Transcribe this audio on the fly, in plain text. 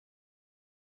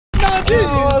know, did you?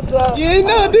 What's up? You ain't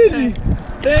know, did you?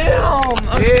 Damn.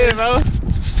 Okay. Yeah, bro.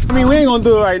 I mean, we ain't gonna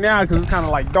do it right now because it's kind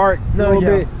of like dark a little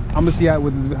bit. I'm gonna see how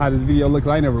this video looks.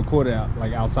 I ain't never recorded out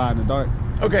like outside in the dark.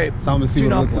 Okay. So I'm gonna see Do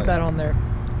what it not looks put like. that on there.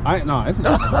 It's not.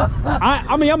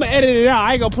 I mean, I'm gonna edit it out.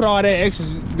 I ain't gonna put all that extra.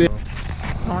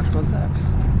 How much was that?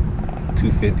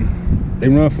 $250. They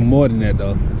run for more than that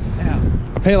though. Yeah.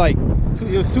 I pay like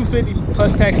it was $250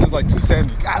 plus taxes like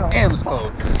 $270. God damn, it's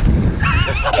cold.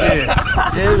 yeah,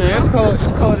 man, it's cold.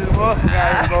 It's cold in the morning,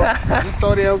 guys, bro. It's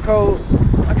so damn cold.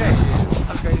 Okay.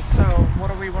 Okay. So,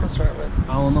 what do we want to start with?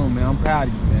 I don't know, man. I'm proud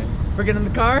of you, man. For getting in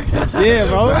the car? Yeah,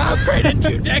 bro. We're upgraded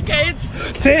 2 decades.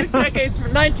 2 decades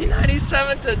from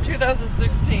 1997 to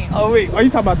 2016. Oh wait, are you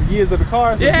talking about the years of the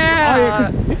car? Yeah. Oh,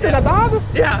 yeah. You still got the Honda?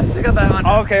 Yeah, I still got that Honda.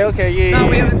 Oh, okay, yeah. No,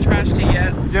 we haven't trashed it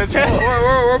yet. You're trashing?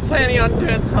 We're planning on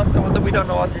doing something with it. We don't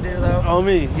know what to do though. Oh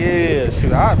me, yeah.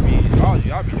 Shoot, I'll be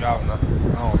driving. I don't know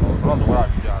what I'll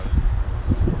be driving.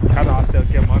 I know I still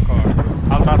get my car.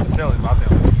 I'm about to sell it, but I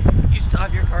think You still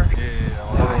have your car?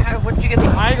 yeah. What'd you get?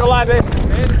 I ain't gonna lie, man.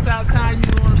 It's out of time you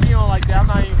don't want to be on like that. I'm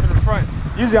not even for the front.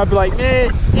 Usually I'll be like,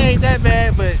 man, it ain't that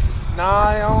bad, but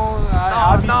nah,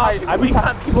 I'll be tight. I be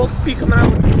tight. People be coming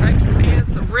out with the second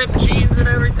pants, the ripped jeans and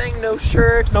everything, no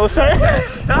shirt. No shirt?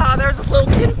 There's this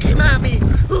little kid who came at me.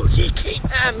 Oh, he came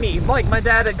at me. Like, my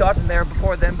dad had gotten there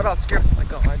before then, but I was scared for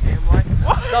like, oh, my damn life.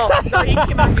 No, he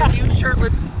came out here, he was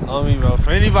shirtless. I mean, bro,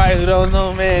 for anybody who don't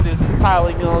know, man, this is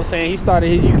Tyler, you know what I'm saying? He started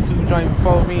his YouTube joint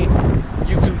before me.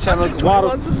 YouTube channel, Water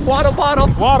Bottle.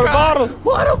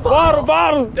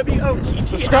 W-O-T-T-L-E.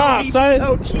 Subscribe, son.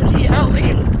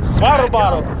 O-T-T-L-E. Water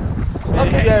Bottle.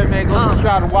 Okay. Yeah, man, go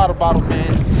subscribe to Water Bottle,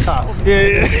 man.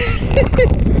 Yeah.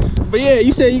 But yeah,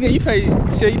 you said you paid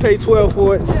 $12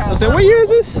 for it. Yeah, I'm saying, what year is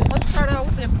this? Let's start out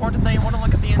with the important thing. You want to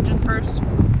look at the engine first?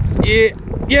 Yeah.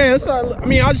 I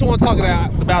mean, I just want to talk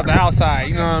about the outside.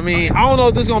 You know what I mean? I don't know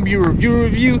if this is gonna be a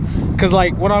review, cause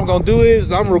like what I'm gonna do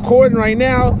is I'm recording right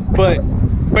now, but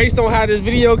based on how this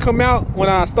video come out when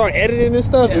I start editing this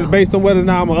stuff, is based on whether or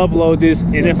not I'm gonna upload this.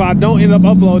 And if I don't end up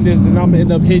uploading this, then I'm gonna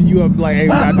end up hitting you up like, hey, we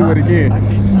gotta do it again.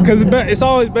 Cause it's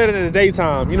always better in the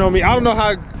daytime. You know what I mean? I don't know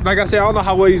how, like I said, I don't know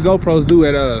how well these GoPros do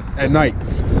at night.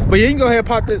 But yeah, you can go ahead and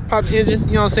pop the engine.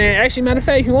 You know what I'm saying? Actually, matter of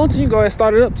fact, if you want to, you can go ahead and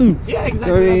start it up too. Yeah,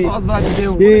 exactly. That's what I was about to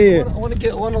do. Yeah. Want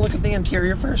to look at the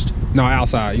interior first? No,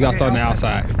 outside. You gotta start on the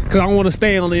outside. Cause I don't want to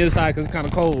stay on the inside cause it's kind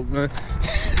of cold, man.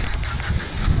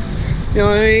 You know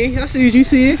what I mean? I see what you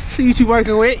see. See what you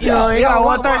working with. You know, you got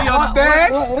 130 on the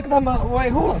dash. Look at that.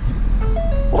 Wait, hold on.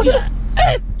 Look at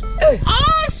that. Hey.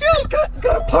 Oh, shoot.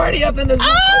 Got a party up in this. Oh,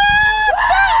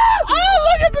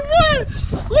 look at the one.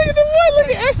 Look at the one. Look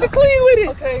at extra clean with it.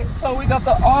 Okay, so we got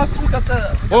the aux. We got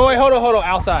the. Oh, wait, hold on.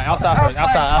 Outside first.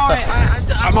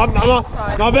 Outside.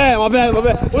 My bad.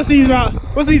 What's these about?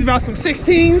 Some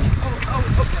 16s? Oh,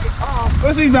 okay.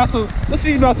 What's these about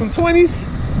some 20s?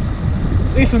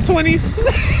 Need some 20s?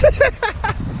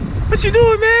 What you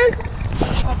doing, man?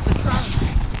 Off the trunk.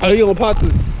 Oh, you gonna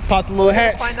pop the little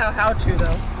hatch? Find out how to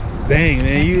though. Dang,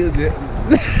 man,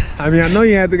 I mean, I know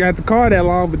you had to got the car that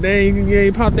long, but dang, you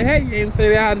ain't popped the hat. You ain't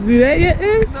figured out how to do that yet,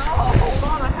 man? No, hold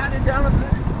on. I had it down a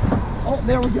bit. Oh,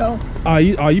 there we go. Oh,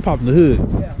 you popping the hood?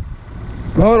 Yeah.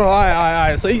 Hold on, all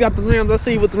right. So you got the rims. Let's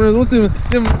see what the rims. What's them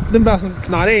about some?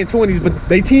 Nah, they ain't 20s, but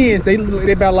they 10s. They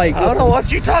about like. I don't know what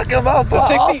you talking about, boss.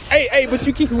 16. Hey, but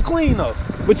you keep them clean though.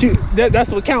 But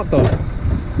that's what count though.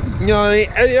 You know what I mean?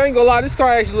 I ain't gonna lie, this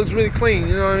car actually looks really clean.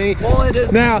 You know what I mean? Well, it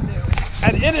is. Now,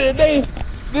 at the end of the day,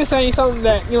 this ain't something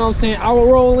that, you know what I'm saying, I will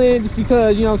roll in just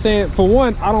because, you know what I'm saying, for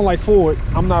one, I don't like Ford.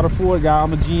 I'm not a Ford guy,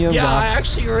 I'm a GM guy. Yeah, I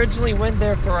actually originally went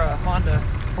there for a Honda.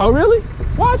 Oh, really?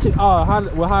 Watch it.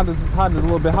 Honda's a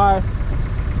little bit higher.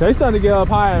 They starting to get up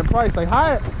higher in price. Like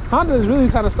Honda is really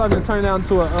kind of starting to turn down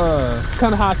to a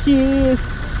kind of how Kia is.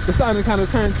 They're starting to kind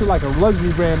of turn into like a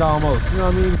luxury brand almost. You know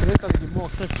what I mean? They're starting to get more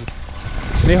expensive.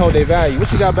 And they hold their value. What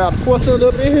you got about 4-cylinder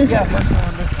up in here? Yeah,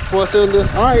 4-cylinder. 4-cylinder.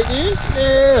 All right, then.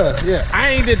 Yeah. I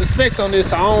ain't did the specs on this,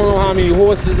 so I don't know how many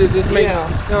horses this makes. Yeah.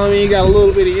 You know what I mean? You got a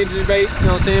little bit of engine bait. You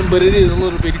know what I'm saying? But it is a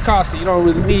little bit costly. You don't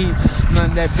really need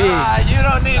nothing that big. Nah, you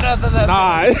don't need nothing that big.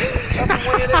 I'm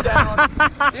weighing it down.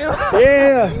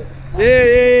 Yeah.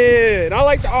 And I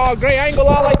like the all gray. I ain't gonna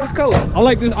lie, I like this color. I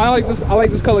like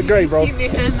this color gray, bro. You see me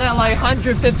hitting that like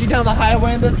 150 down the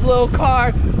highway in this little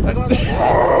car. Like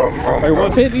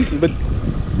 150, but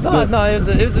no, it was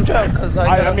a joke because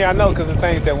I mean I know because the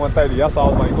thing said 130. That's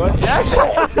all I was like, what? Yeah,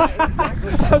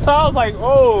 exactly. That's how I was like,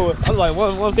 oh, I was like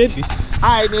 150. All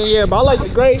right, then yeah, but I like the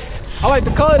gray. I like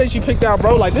the color that you picked out,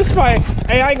 bro. Like this is probably,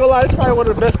 hey, I ain't gonna lie, this is probably one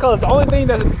of the best colors. The only thing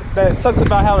that sucks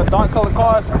about having dark color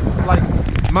cars, like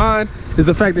mine is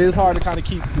the fact that it's hard to kind of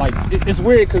keep, like, it's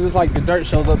weird because it's like the dirt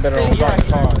shows up better on dark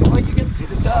cars. Like you can see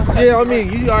the dust. Yeah, I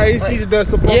mean, you already see the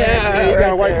dust up on there. You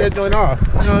gotta wipe that joint off. You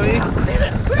know what I mean?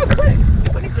 Real quick,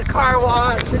 when it's a car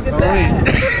wash, look at that.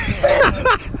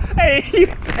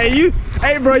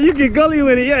 Hey, bro, you get gully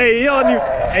with it.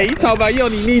 Hey, you talk about you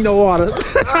don't even need no water. You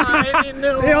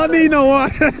don't need no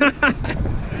water.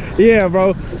 Yeah,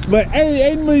 bro. But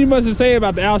hey, ain't really much to say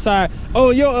about the outside. Oh,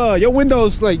 your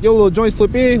windows, like your little joints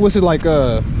slip in. What's it like?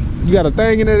 You got a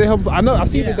thing in there that helps. I know. I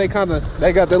see that they got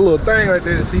that little thing right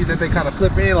there to see that they kind of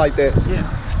flip in like that.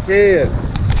 Yeah.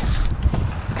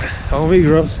 On me,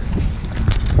 bro.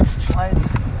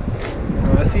 Lights.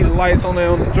 I see the lights on there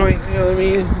on the joint. You know what I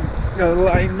mean? Gotta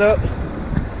lighten up.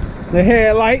 The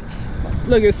headlights.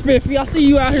 Look at Spiffy. I see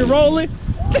you out here rolling.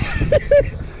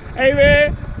 Hey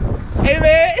man. Hey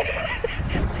man.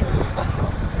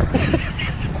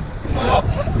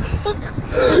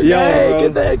 Yo,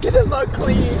 hey, get that look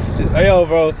clean. Yo,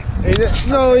 bro.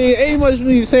 No, ain't much for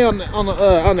me to say on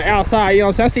the outside. You know what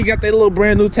I'm saying? I see you got that little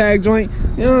brand new tag joint.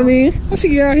 You know what I mean? I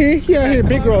see you out here. You out here,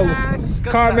 big roller.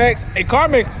 CarMax. Hey,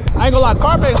 CarMax. I ain't gonna lie.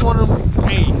 CarMax one of them.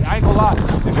 Hey, I ain't gonna lie.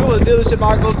 If it was a dealership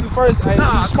I'd go to first,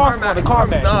 Nah,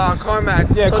 CarMax. Nah,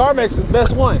 CarMax. Yeah, CarMax is the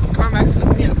best one. CarMax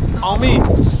on me.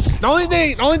 The only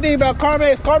thing about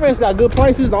CarMax got good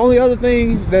prices. The only other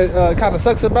thing that kind of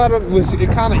sucks about them, which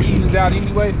it kind of evens out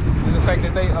anyway, is the fact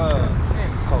that they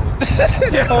it's cold.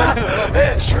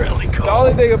 It's really cold. The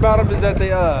only thing about them is that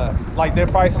they like their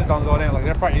prices don't go down. Like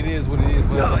their price, it is what it is.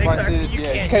 No, the exactly. price is, you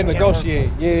can't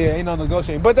negotiate. Yeah, ain't no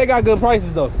negotiating. But they got good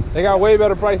prices though. They got way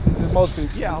better prices than most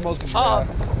people. Yeah, most people.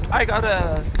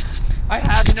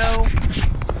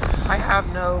 I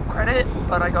have no credit,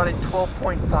 but I got a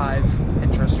 12.5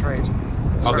 interest rate.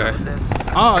 Okay. This.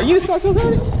 Oh, you start your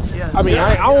credit? Yeah. I mean,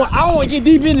 I don't want to get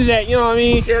deep into that, you know what I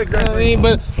mean? Yeah, exactly. You know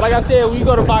what I mean? But like I said, when you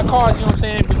go to buy cars, you know what I'm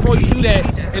saying? Before you do that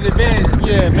in advance,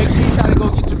 yeah, make sure you try to go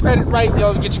get your credit right,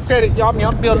 get your credit. I mean,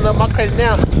 I'm building up my credit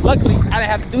now. Luckily, I didn't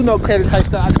have to do no credit type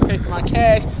stuff. I just paid for my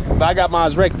cash, but I got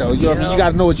mine wrecked though. You know what I mean? You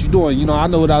got to know what you're doing. You know, I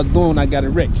know what I was doing when I got it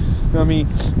wrecked. You know what I mean?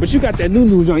 But you got that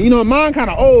new joint. You know, mine kind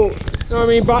of old. You know what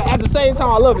I mean? But at the same time,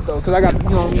 I love it though, because I got, you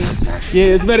know what I mean? Yeah,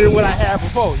 it's better than what I had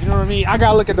before. You know what I mean? I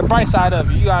got to look at the bright side of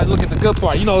it. You got to look at the good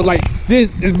part. You know, like, this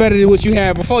is better than what you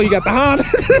had before. You got the Honda.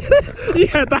 You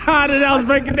got the Honda that was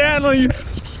breaking down on you.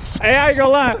 Hey, I ain't gonna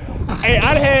lie. Hey,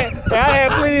 I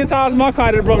had plenty of times my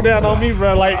car that broke down on me,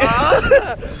 bro. Like,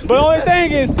 but the only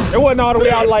thing is, it wasn't all the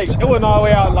way out like, it was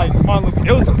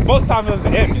most times it was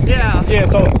an Edmund. Yeah,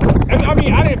 so, I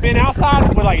mean, I didn't been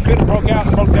outside, but like, if it broke down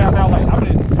now, like,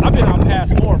 I've been out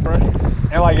past more, bro.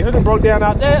 And like, if it broke down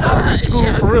out there, I'd be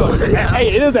screwed for real. Yeah.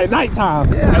 Hey, it is at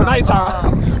nighttime. At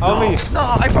nighttime. On me. No,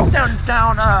 I broke down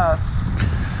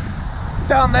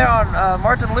there on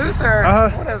Martin Luther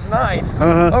when it was night,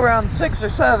 around 6 or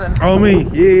 7. On me,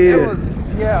 yeah. It was,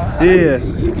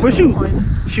 But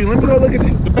shoot, let me go look at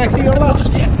the back seat on left.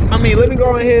 I mean, let me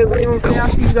go ahead, you know what I'm saying? I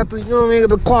see you got the, you know what I mean,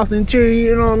 the cloth interior,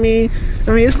 you know what I mean?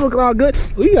 I mean, it's looking all good.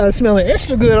 We got it smelling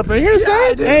extra good up in here,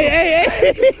 son. Hey.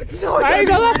 You know, I ain't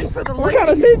gonna lie. What kind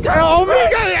of seats? Oh, man,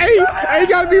 you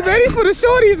gotta be ready for the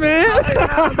shorties, man.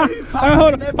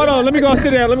 Hold on, let me go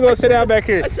sit down. Let me go sit down back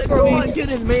here. I said, go on, get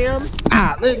in, man.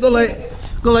 Let's go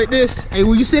like this. Hey,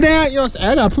 will you sit down? You know what I'm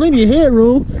saying? I got plenty of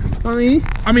headroom. I mean,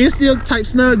 it's still type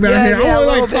snug back here. Yeah, I'm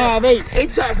only like 5'8".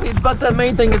 Exactly, but the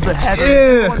main thing is the headroom. Yeah.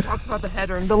 Everyone talks about the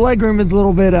headroom. The legroom is a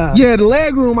little bit, yeah, the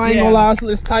legroom, I ain't gonna lie,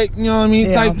 it's tight, you know what I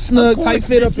mean? Type snug, tight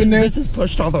fit up in there. This is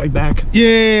pushed all the way back.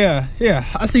 Yeah,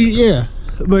 I see, yeah.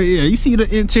 But yeah, you see the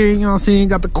interior, you know what I'm saying?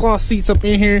 Got the cloth seats up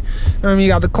in here. You know what I mean?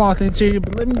 Got the cloth interior.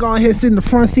 But let me go ahead and sit in the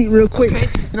front seat real quick. Okay.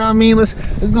 You know what I mean? Let's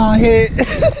go ahead. You know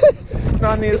what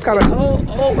I mean? It's kind of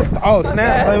oh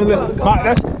snap.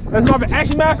 That's my bad.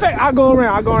 Actually, matter of fact, I'll go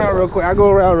around real quick.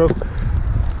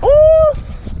 Ooh.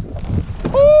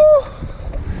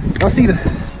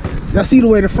 Y'all see the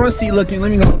way the front seat looking.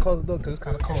 Let me go close the door because it's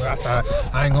kind of cold outside.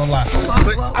 I ain't gonna lie.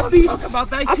 But I see. Talk about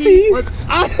that I heat. see. Let's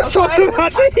talk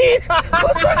about the heat.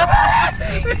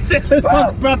 Let's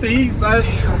talk about the heat, son.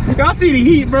 Y'all see the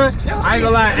heat, bro? I ain't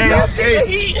gonna lie. Hey,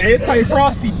 it's tight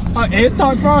frosty. It's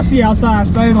tight frosty outside,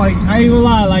 son. Like, I ain't gonna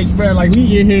lie. Like, bro, like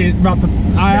we in here about to.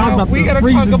 I'm about to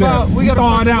freeze to death. We gotta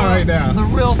talk about right now. The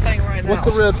real thing right now. What's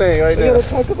the real thing right now? We gotta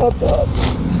talk about the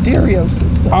stereo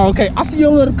system. Oh, okay. I see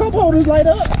your little cup holders light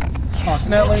up. Oh,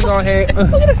 snap, let me go ahead.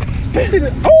 Look at it.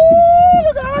 Oh,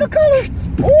 look at all the colors.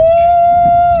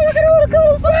 Oh, look at all the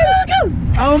colors.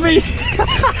 On me.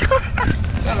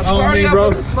 Party up bro.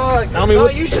 with this mug. I mean, No,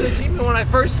 what- you should have seen me when I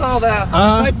first saw that.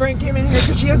 My friend came in here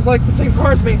because she has like the same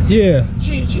car as me. Yeah.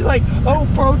 She's like, oh,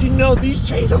 bro, do you know these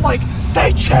changed? I'm like,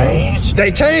 they changed.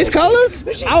 They changed colors?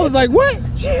 I was like, what?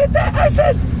 She hit that. I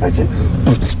said.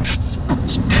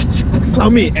 I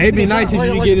mean, it'd be nice if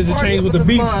you could get us a change with the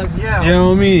beats. Yeah. You know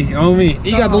what I mean? On me.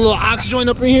 You got the little aux joint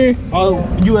up in here? Oh,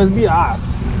 USB aux.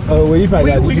 Oh, well, you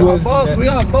probably got the We USB. got both. We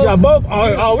got both. You got both?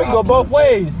 Oh, we can go both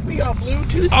ways. We got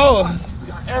Bluetooth. Oh. We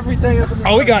got everything up in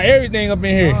Oh, we got everything up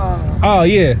in here. Oh,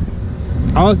 yeah.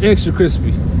 Oh, it's extra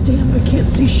crispy. Damn, I can't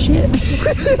see shit.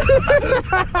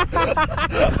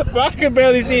 Bro, I can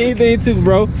barely see anything too,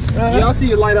 bro. Y'all see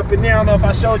the light up in there. I don't know if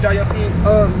I showed y'all. Y'all see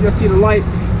the light.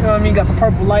 You know what I mean? Got the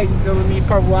purple light. You know what I mean?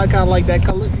 Purple. I kind of like that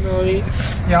color. You know what I mean?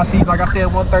 Y'all see, like I said,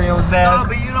 130 on the dash.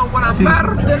 But you know what? I'm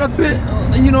better than a bit.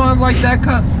 You know, I like that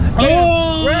cut.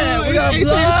 Oh, red. We got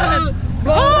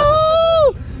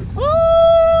blood.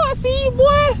 Oh, I see you,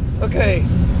 boy. Okay,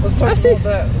 let's talk about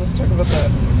that. Let's talk about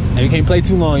that. And you can't play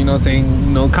too long, you know what I'm saying?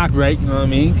 You know, copyright, you know what I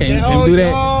mean? Can't do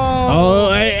that.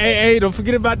 Oh, hey, don't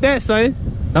forget about that, son.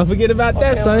 Don't forget about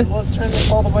that, son. Let's turn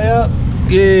this all the way up.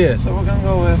 Yeah. So we're gonna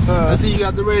go with. I see you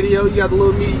got the radio, you got the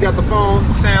little meter, you got the phone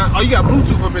sound. Oh, you got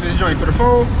Bluetooth up in this joint for the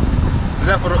phone. Is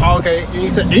that for the? Oh, okay. And you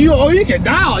said, you can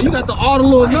dial. You got all the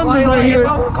little numbers right here.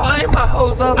 I ain't my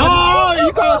hose up. Oh,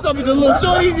 you call something the little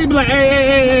shorties. You be like,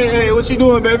 hey, what you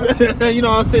doing, baby? You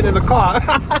know, I'm sitting in the car.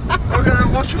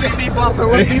 What should we be bumping?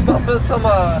 We'll be bumping some.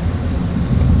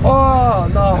 Oh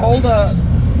no, hold up.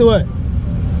 What?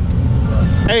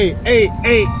 Hey.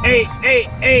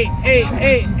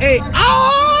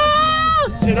 Oh!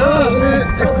 I'm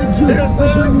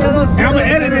gonna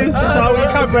edit this, so I won't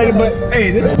copyright it, but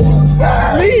hey, this is.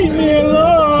 Leave me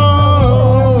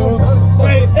alone.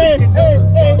 Hey.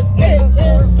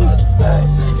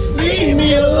 Leave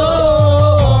me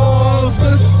alone.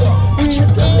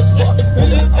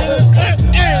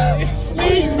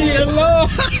 Leave me alone.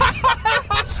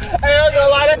 Hey, I'm gonna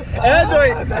lie, that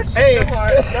joint. Hey, I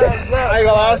ain't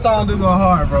gonna lie, that song do go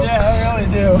hard, bro. Yeah, I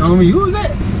really do. I mean, who was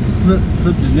that?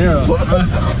 Flip De Niro.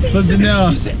 Flip De Niro.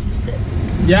 You said.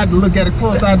 You had to look at it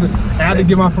close. I had to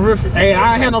get my peripheral. Hey,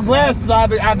 I had no glasses. I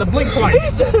had to blink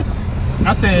twice.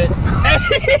 I said.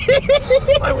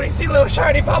 Like when you see little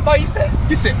shiny pop out, you said.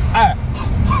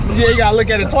 Yeah, you gotta look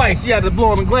at it twice. You had to blow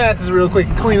on the glasses real quick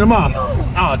and clean them off.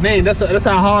 Oh, dang, that's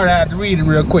how hard I had to read it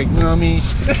real quick. You know what I mean?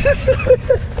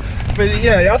 But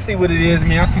yeah, y'all see what it is,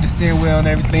 man. Y'all see the steering wheel and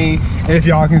everything. If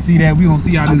y'all can see that, we gonna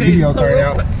see how this video turn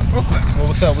out. Real quick. Well,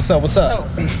 what's up? So,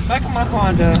 back on my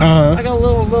Honda, I got a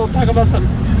little talk about some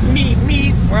meat,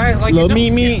 right? Like little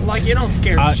meat. Like you don't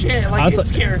scare shit. Like it's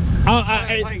scared.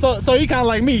 So you kind of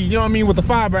like me, you know what I mean? With the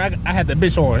fiber, I had the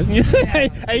bitch horn. Hey,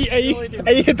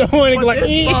 you hit the horn and go like,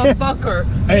 this motherfucker,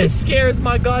 it scares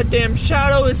my goddamn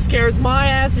shadow. It scares my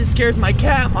ass. It scares my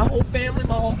cat, my whole family,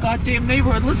 my whole goddamn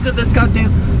neighborhood. Listen to this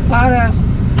goddamn loud ass.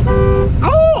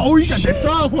 Oh, you got that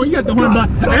strong horn. You got the horn.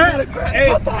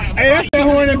 Hey, that's that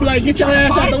horn and be like, get your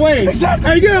ass out the way. Exactly.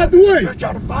 Hey, get out the way. You're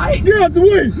trying to bite. Get out the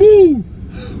way. Move.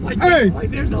 Like, hey.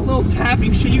 Like there's no little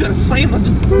tapping shit. You gotta slam it.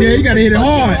 Just yeah, you gotta hit it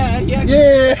hard.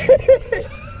 Yeah.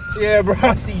 Yeah, bro.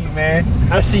 I see you, man.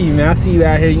 I see you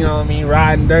out here. You know what I mean?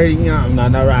 Riding dirty. You know, I'm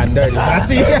not riding dirty. But I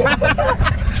see you.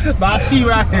 But I see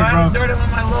you out here, bro. Riding dirty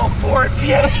with my little Ford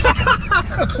Fiesta.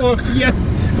 Ford Fiesta.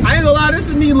 I ain't gonna lie. This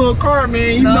is a neat little car,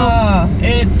 man. You know.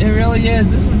 It really is.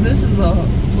 This is a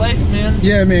place, man.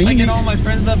 Yeah, man. I get all my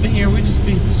friends up in here. We just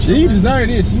be. Yeah, you deserve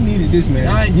this. You needed this, man.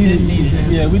 I did need this.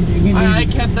 Yeah, we needed. I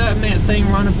kept that thing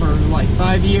running for like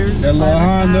 5 years. That little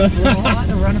Honda. Little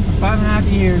Honda running for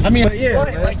 5.5 years. I mean, yeah.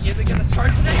 Like, is it gonna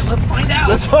start today? Let's find out.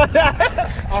 Let's find out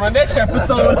on the next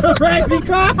episode of the Raggedy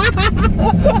Car.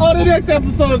 On the next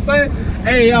episode, say,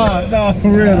 hey, y'all, no, for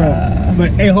real though.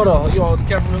 But hey, hold on, you on the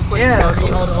camera real quick. Yeah.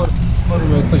 You know what I mean? Hold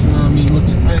on real quick. You know what I mean?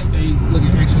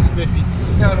 Looking extra spiffy. You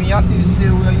know what I mean? Y'all see the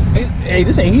steering wheel? Hey,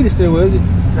 this ain't heated steering wheel, is it?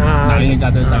 Nah, you ain't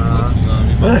got that type of look. You know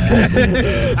what I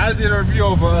mean? I just did a review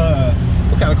over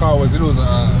what kind of car was it? It was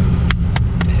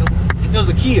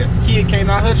a Kia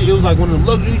K900. It was like one of them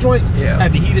luxury joints. Yeah.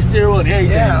 Had the heated steering wheel and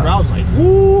everything. Yeah. Bro, I was like,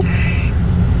 woo. Dang.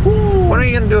 Woo. When are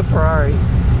you gonna do a Ferrari?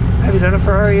 Have you done a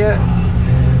Ferrari yet?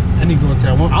 I need to go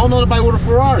tell one. I don't know anybody with a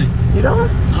Ferrari. You don't?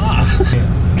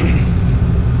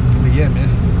 But yeah, man.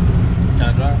 Can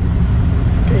I drive?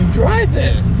 Can you drive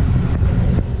that?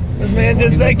 This man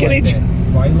just said, can he?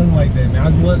 Why you looking like that, man? I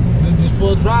just want just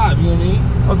full drive, you know what I mean?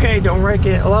 Okay, don't wreck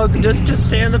it. Hello, just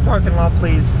stay in the parking lot,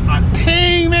 please.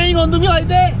 Dang, man, you gonna do me like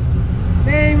that?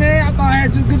 Dang, man, I thought I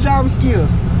had just good driving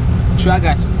skills. Sure, I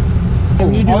got you.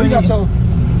 You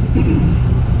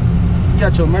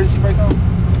got your emergency brake on?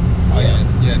 Oh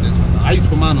yeah, this one. I used to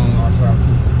put mine on all the time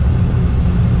too.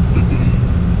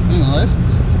 You know, that's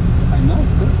just I know.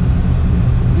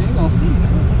 You ain't gonna see it.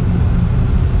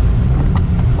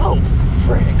 Oh,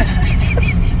 frick.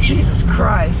 Jesus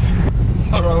Christ.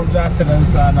 Hold on, I'm driving to the other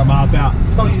side and I'm out. I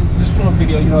told you this short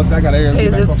video, you know, so I got air. Hey,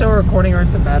 is it still recording or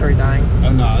is the battery dying?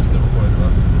 Oh no, it's still recording, bro.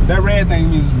 That red thing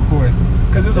means it's recording.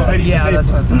 Cause it's on 80%. Yeah,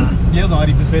 that's what I thought. Yeah, it's on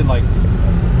 80% like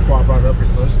before I brought it up here,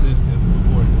 so it's still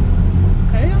recording.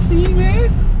 Okay, I see you,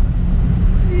 man.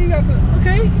 See you got the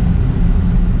okay.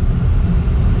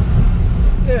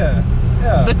 Yeah.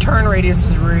 The turn radius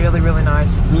is really, really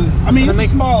nice. I mean, it's a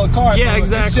smaller car. Yeah, so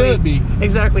exactly. It should be.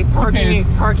 Exactly.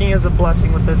 Parking is a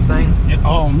blessing with this thing. Yeah,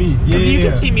 oh, me. Yeah. Because you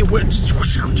can see me whip,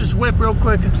 just whip real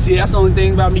quick. See, that's the only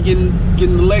thing about me getting the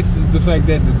Lexus, the fact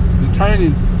that the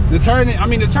turning. I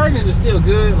mean, the turning is still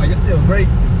good. Like, it's still great,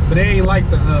 but it ain't like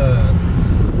the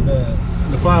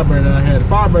Firebird that I had. The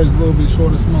Firebird is a little bit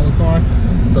shorter, smaller car,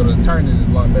 so the turning is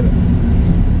a lot better. Be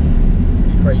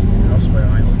crazy. I swear,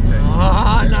 I ain't gonna do that.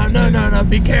 No.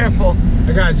 Be careful.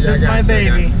 I got you. That's my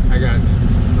baby. I got you.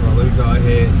 Hold on, let me go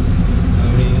ahead. You know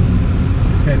what I mean?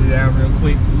 Set it down real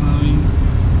quick. You know what I mean?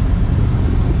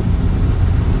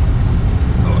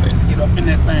 Go ahead and get up in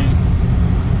that thing.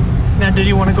 Now, did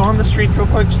you want to go on the street real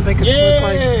quick just to make it look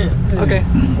like? Okay,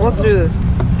 well, let's do this.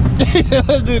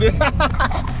 Let's do this.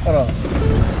 Hold on.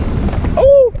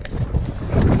 Oh,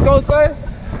 let's go, son.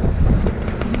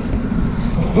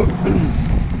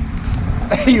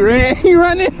 He ran. He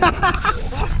running.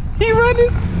 He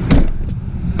running.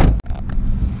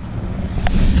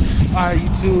 All right,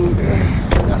 YouTube.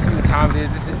 Y'all see what time it is.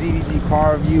 This is Z.D.G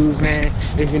car reviews, man.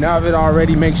 If you're not of it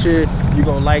already, make sure you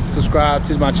go like, subscribe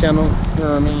to my channel. You know what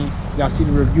I mean? Y'all see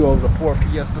the review of the Ford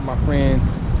Fiesta, my friend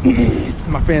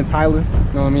Tyler. You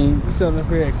know what I mean? We're selling it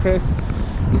here at Chris.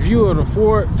 Review of the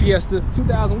Ford Fiesta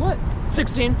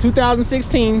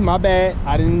 2016, my bad.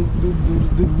 I didn't do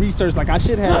research like I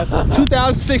should have.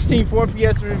 2016 Ford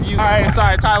Fiesta review. All right,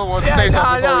 sorry, Tyler wanted to say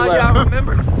something before we left.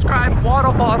 Remember, subscribe,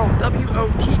 Waddle Bottle,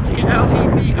 WOTTLE,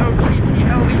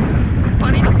 for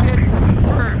funny skits,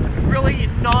 for really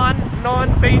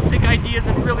non-basic ideas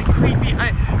and really creepy.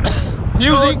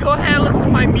 Music. Go ahead, listen to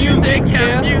my music.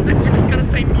 Yeah, music. We're just gonna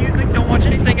say music. Don't watch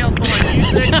anything else but my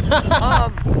music.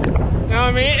 You know what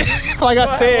I mean? Like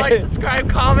I said. Like, subscribe,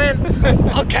 comment.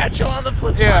 I'll catch you on the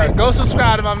flip side. Yeah, go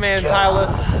subscribe to my man Tyler.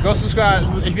 Go subscribe.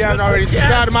 If you haven't already,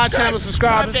 subscribe to my channel.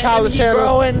 Subscribe to Tyler's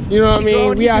channel. You know what I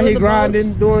mean? We out here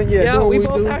grinding, doing we what we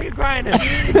both do. out here grinding.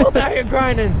 We both out here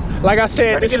grinding. Like I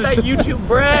said, Trying to get that YouTube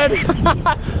bread.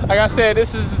 Like I said,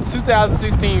 this is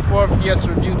 2016 Ford Fiesta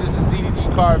review. This is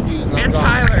Z.D.G car reviews. And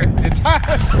Tyler.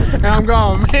 And I'm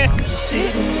gone, man.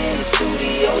 Sitting in the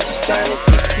studio just trying to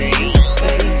get to you,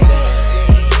 baby.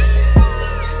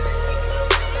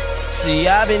 See,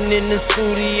 I've been in the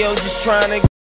studio just trying to